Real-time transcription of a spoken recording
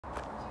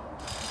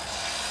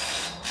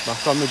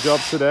Back on the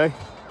job today.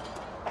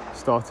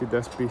 Started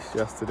this beast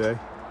yesterday.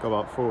 Got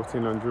about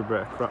 1400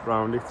 brick wrapped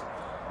round it.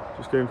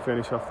 Just going to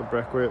finish off the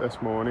brickwork this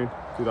morning.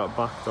 Do that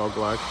back dog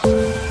leg.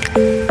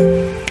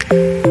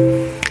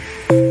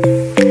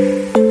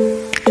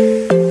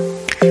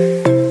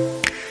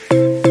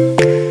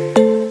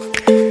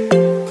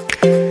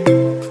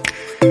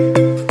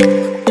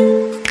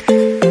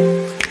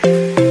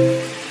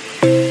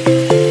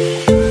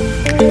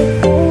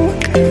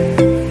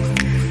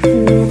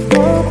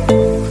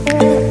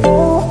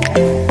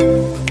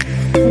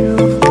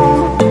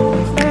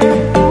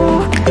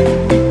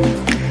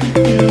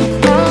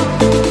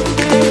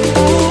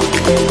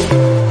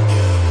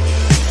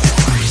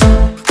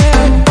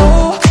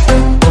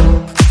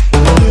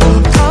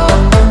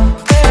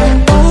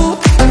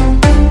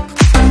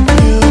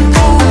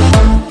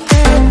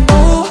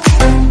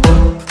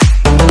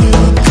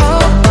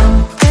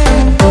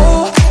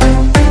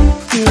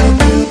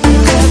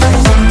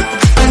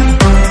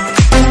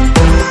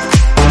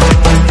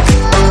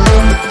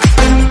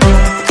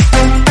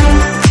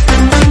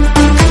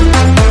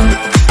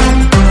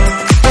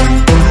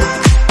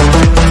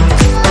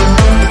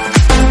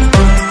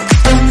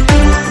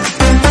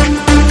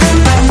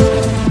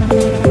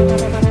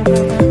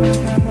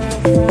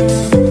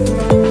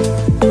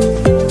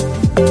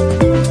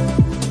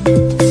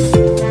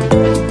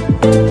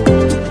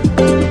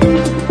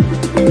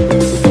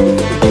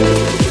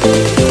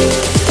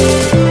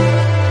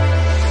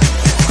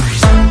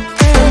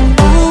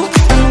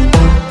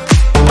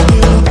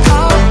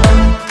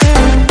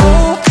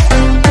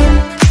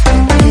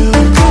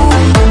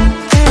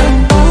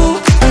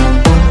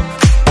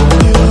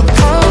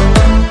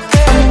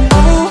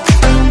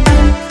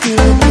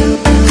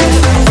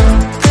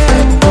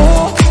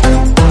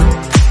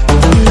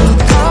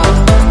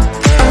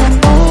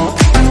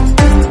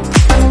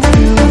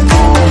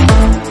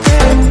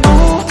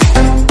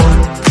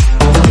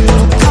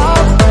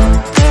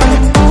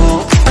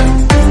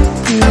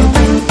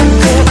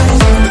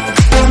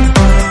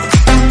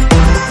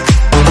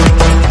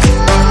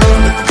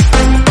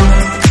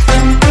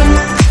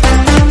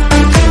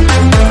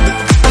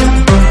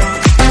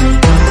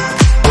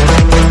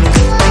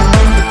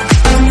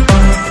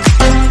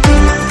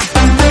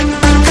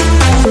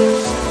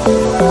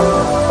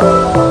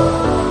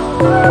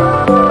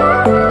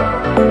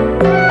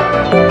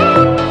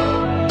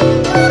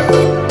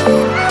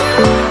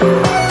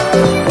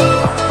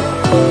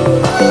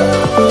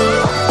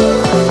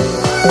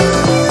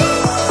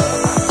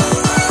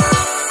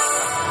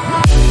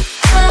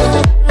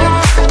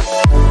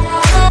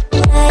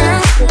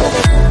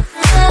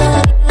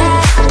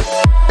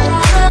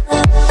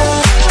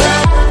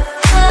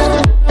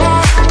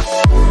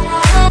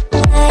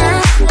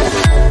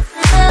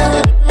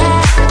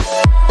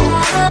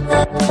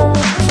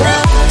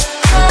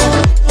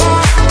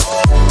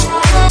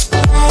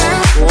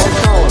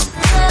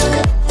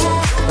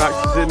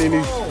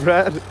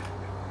 Bread.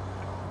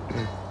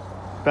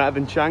 Better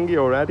than Changi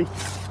already.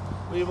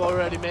 We've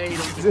already made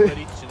 100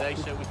 each today,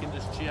 so we can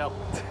just chill.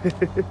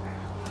 It's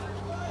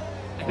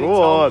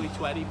only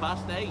 20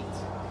 past 8.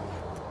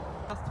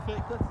 That's the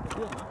fake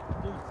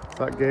clip.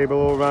 That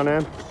gable all ran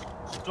in.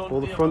 All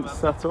the fronts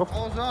set up.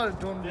 Oh, that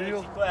done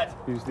deal.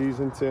 Use these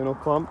internal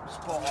clamps.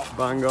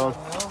 Bang on.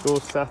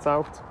 Doors set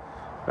out.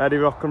 Ready,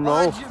 rock and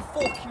roll.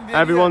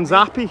 Everyone's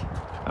happy,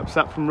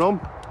 except from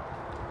Rum.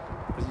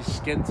 Because his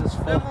skin's as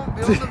full. They won't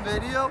be on the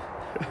video.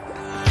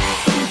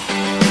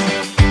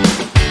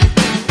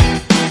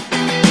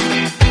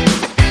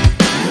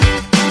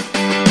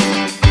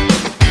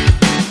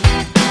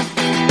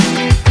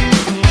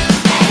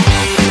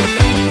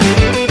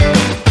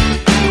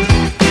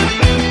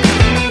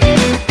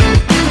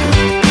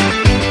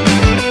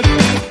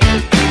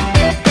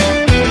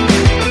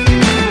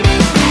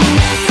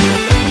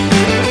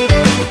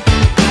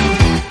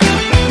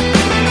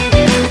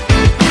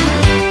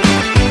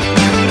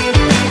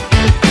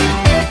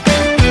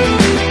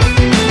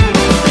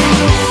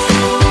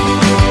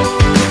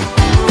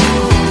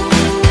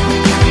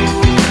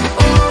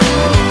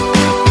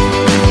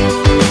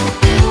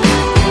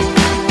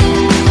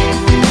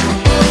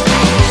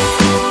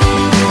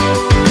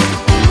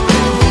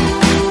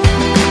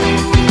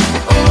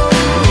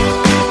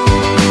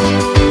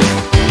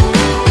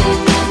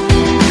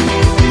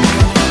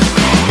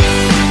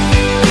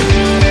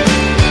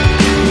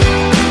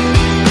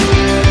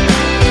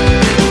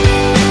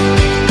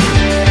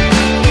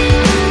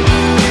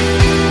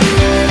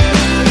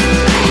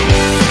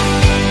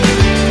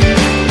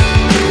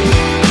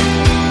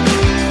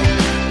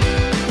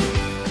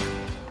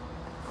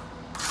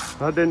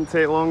 That didn't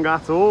take long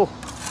at all.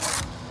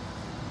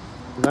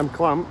 Them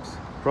clamps,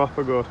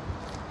 proper good.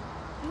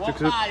 You want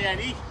buy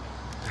any?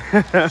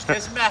 Just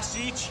this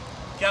message,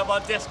 get my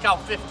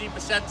discount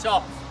 15%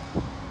 off.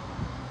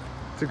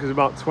 Took us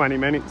about 20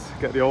 minutes to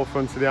get the whole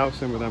front of the house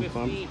in with them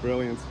clamps.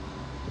 Brilliant.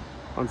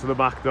 Onto the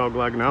back dog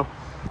leg now.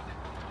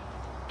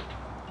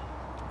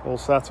 All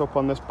set up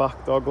on this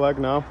back dog leg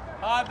now.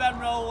 Hi Ben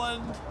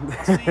Rowland.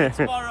 See you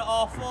tomorrow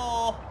at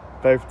R4.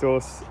 Both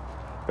doors,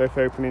 both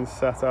openings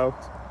set out.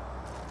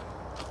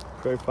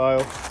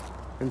 profile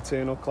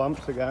internal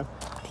clamps again.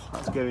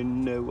 That's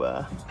going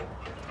nowhere.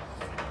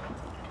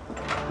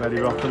 Ready,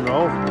 rock and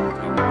roll.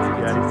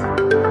 Get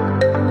it.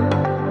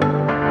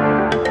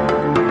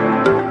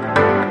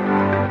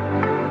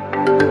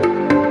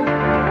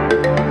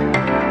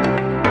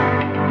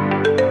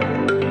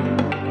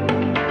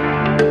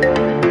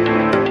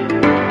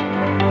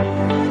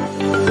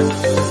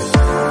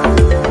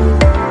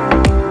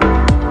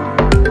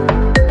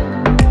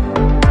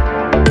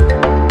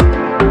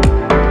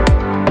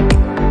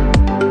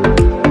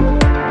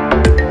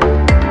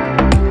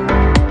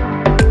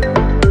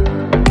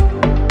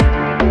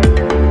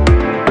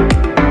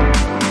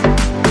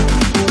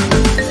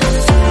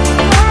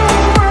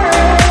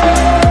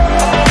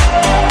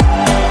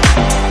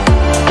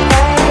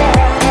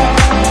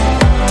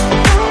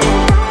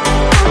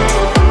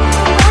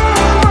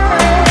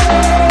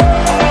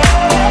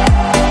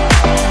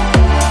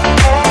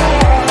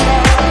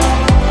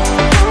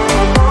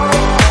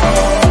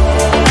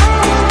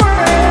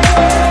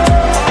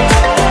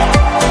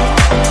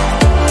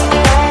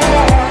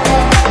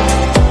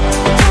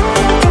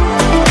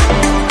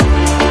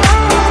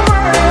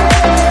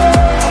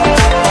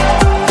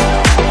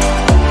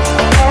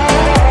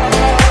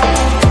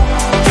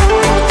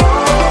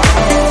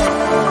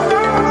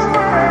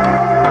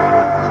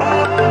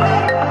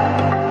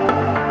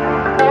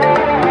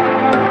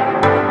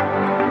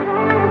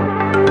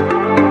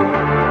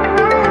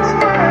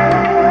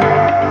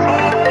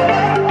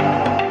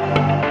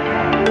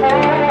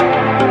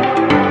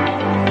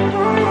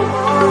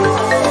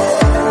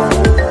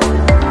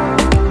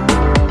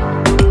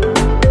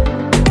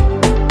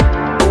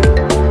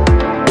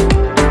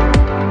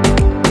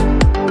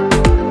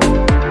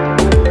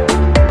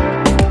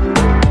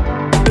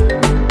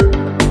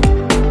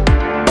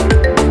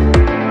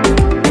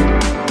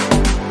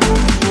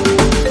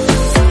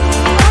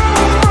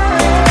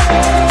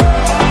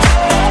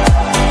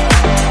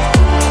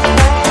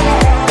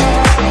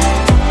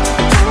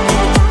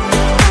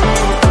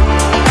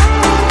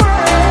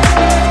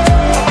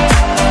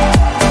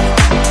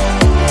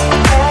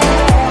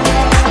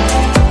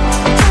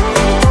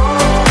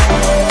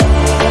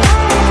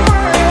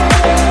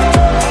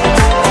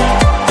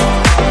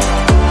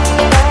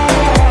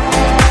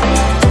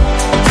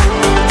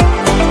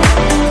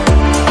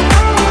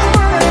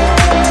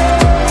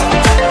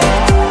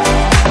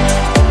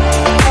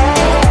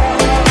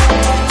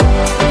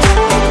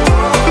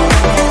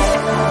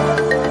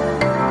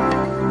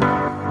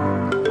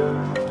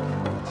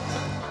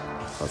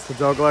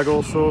 Dog leg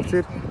all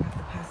sorted,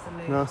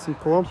 nice and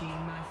plumb.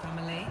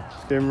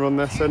 Just going to run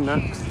this in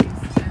next.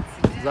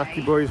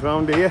 Zacky boys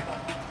round here.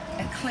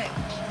 A clip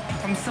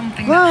from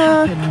something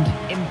that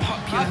happened in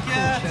popular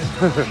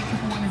culture.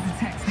 One is a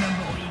text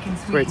number, or you can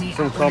tweet Wait me for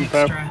some at compo.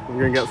 extra. We're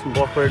going to get some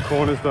blockwork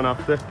corners done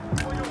after.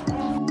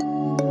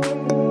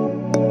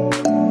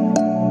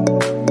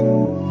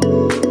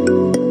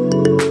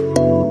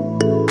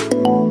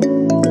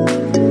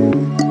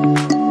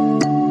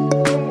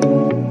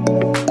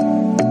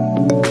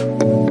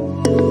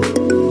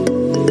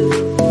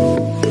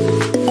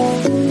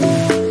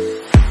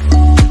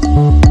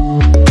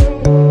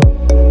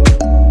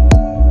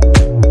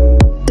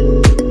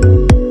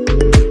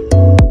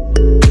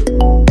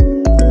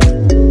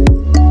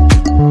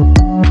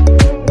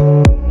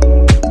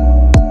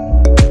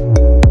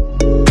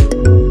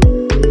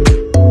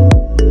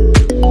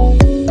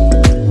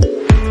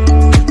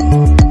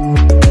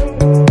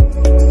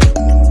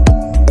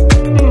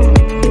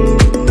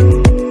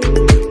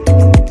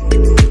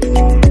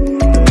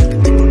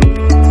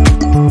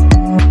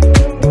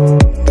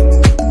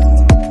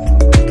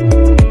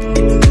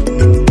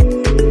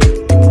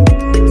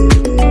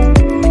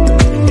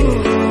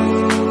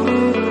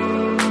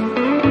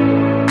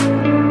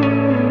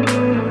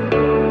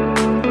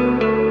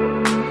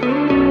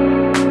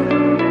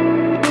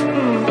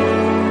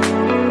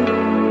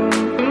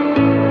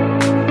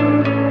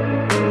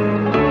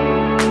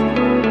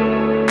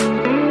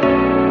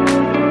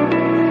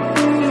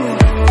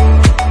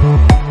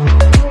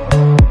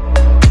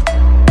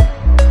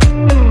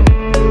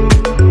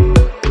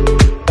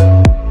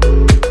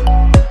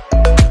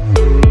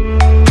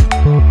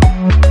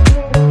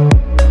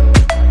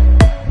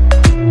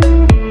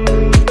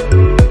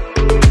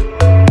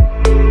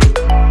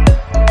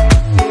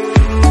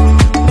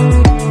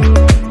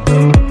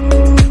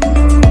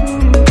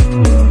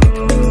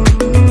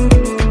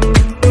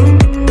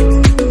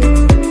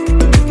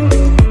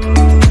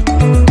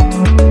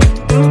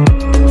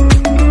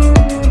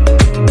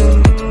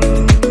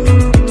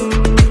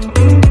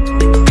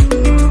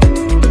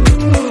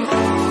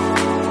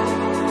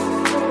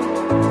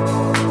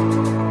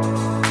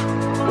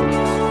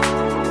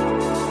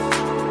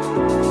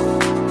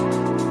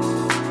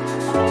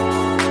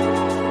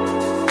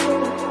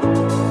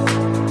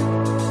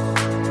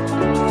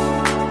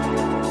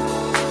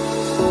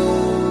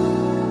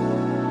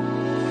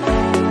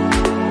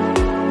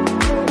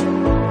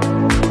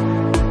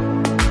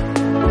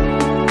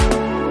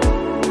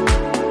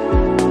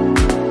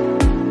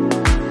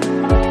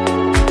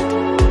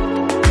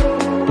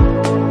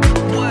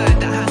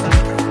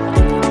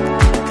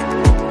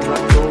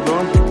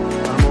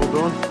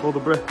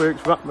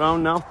 brickworks wrapped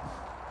round now.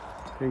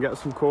 Can get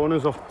some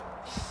corners up.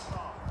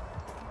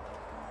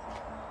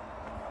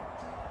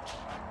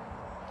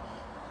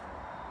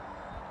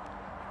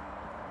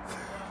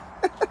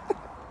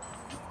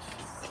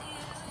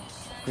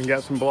 Can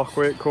get some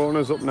blockwork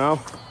corners up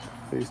now.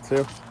 These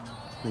two.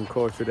 And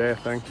call it today, I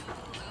think.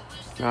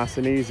 Nice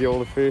and easy. All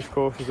the first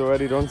courses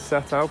already done,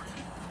 set out.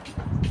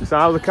 Just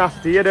out of the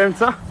cafeteria,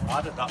 don't I?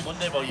 I did that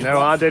Monday, but you No,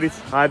 I did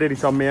it. I did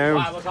it on my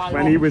own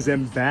when he was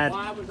in bed.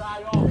 Why was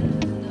I off?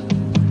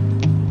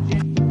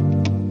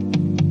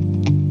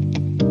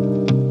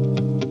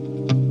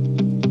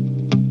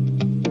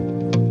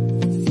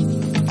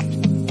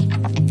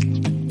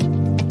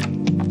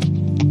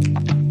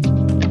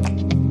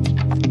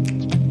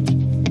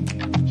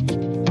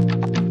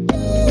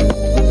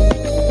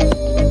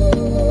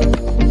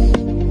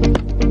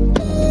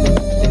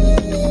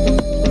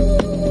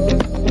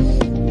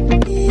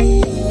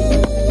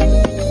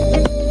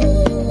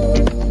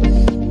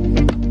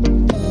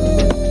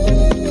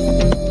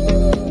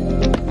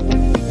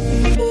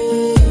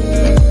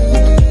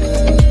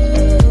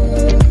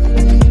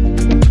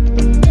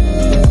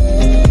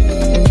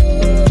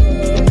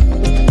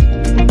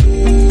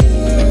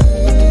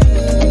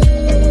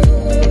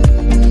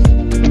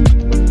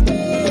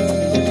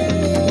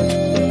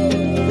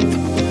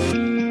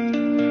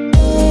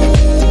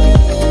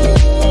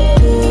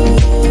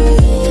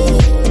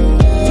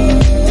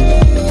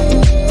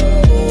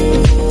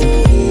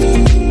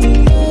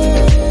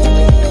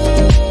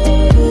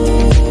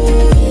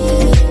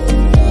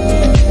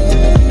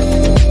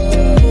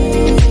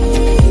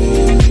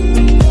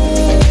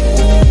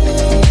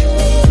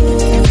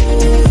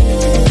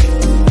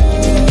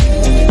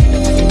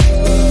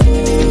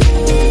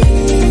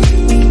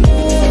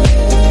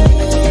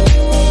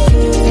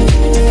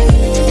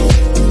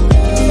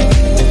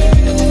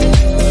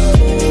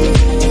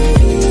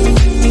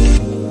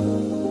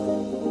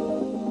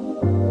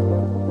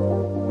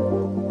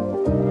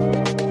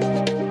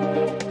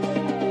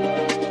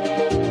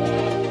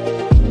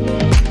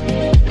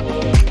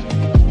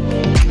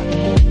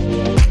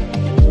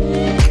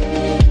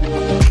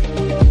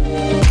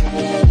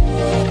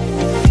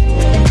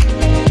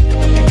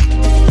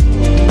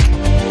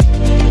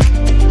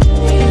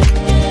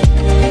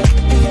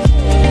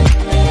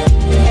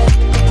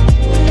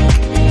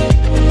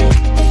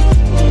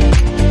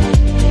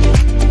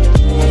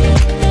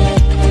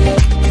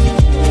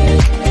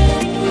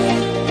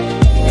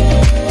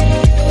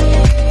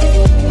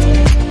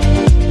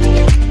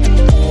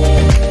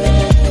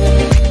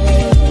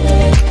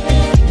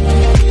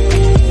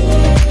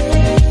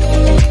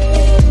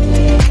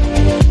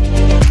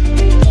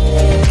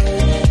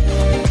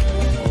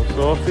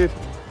 Sorted.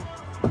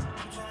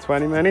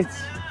 20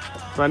 minutes.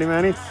 20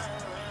 minutes.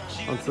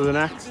 On to the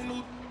next.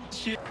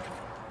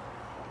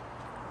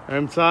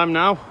 Home time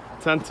now.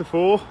 10 to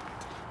 4.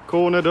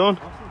 Corner done.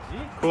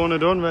 Corner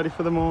done. Ready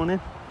for the morning.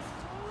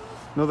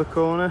 Another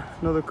corner.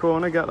 Another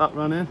corner. Get that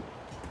run in.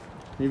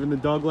 Even the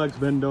dog leg's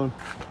been done.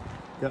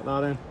 Get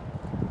that in.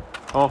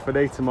 Half a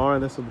day tomorrow.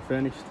 This will be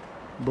finished.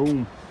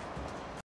 Boom.